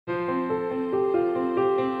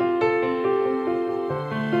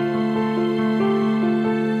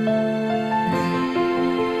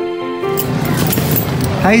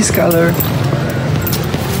Hi, Scholar.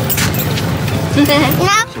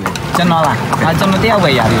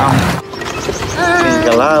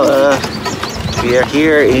 We are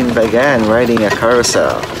here in Bagan riding a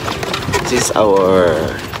carousel. This is our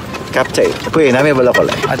captain. Wait, name ba ko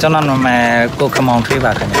lai?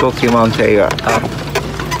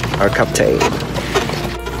 Our captain.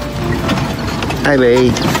 Hi,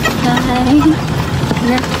 babe.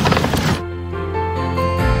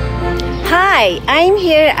 Hi, I'm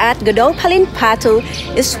here at Godongpalin Patu.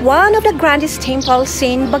 It's one of the grandest temples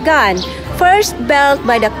in Bagan, first built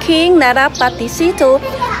by the king Narapati-cited,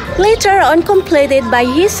 later on completed by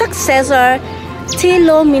his successor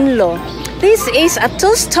Htilominlo. This is a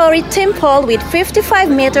two-story temple with 55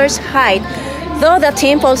 meters height. Though the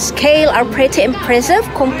temple's scale are pretty impressive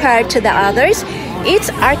compared to the others,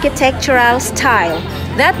 its architectural style.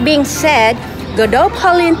 That being said,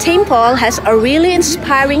 Godongpalin Temple has a really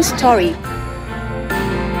inspiring story.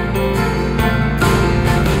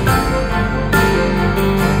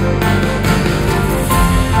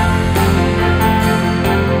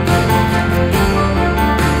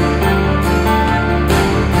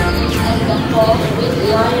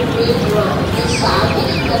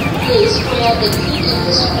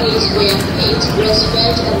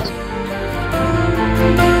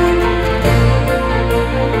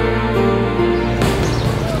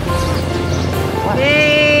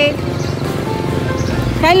 Hey!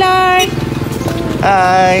 Hello!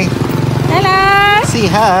 Hi! Hello! Say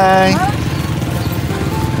hi!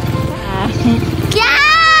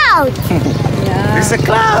 Cloud! There's the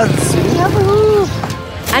clouds!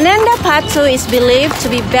 Ananda Patu is believed to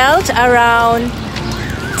be built around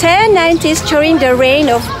 1090s during the reign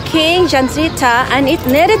of King Janjita, and it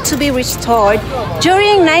needed to be restored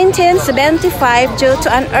during 1975 due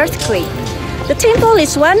to an earthquake. The temple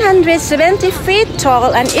is 170 feet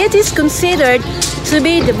tall and it is considered to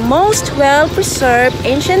be the most well-preserved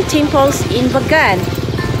ancient temples in Bagan.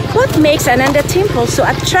 What makes Ananda Temple so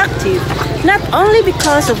attractive? Not only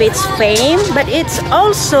because of its fame, but its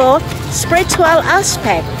also spiritual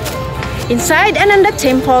aspect. Inside Ananda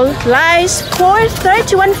Temple lies 4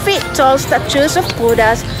 31 feet tall statues of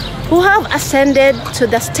Buddhas who have ascended to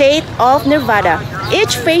the state of Nirvana.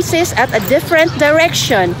 Each faces at a different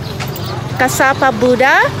direction. Kasapa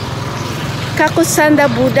Buddha, Kakusanda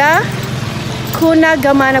Buddha,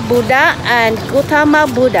 Kunagamana Buddha, and Gautama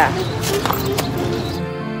Buddha.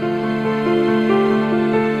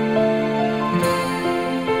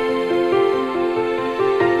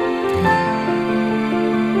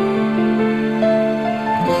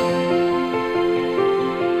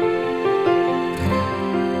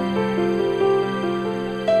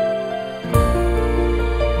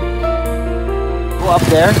 Up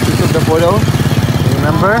there, you took the photo.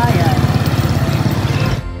 Remember?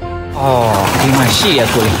 Oh, di mana sih ya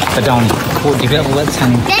kau? Padang ni. Kau di mana buat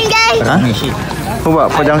sana? Hah? Kau buat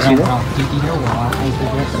padang sih? Di luar, itu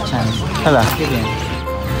dia pecan. Alah.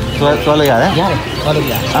 Tua lo ya? Ya, tua lo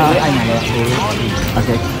ya. Ai nak le.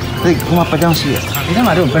 Okay. Tapi kau buat padang sih? Ini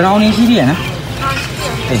mana tu? Brown ni sih dia na?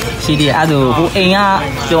 Sih dia. Aduh, kau enggak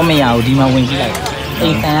cuma ya, di mana win sih lagi.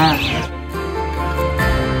 Enggak.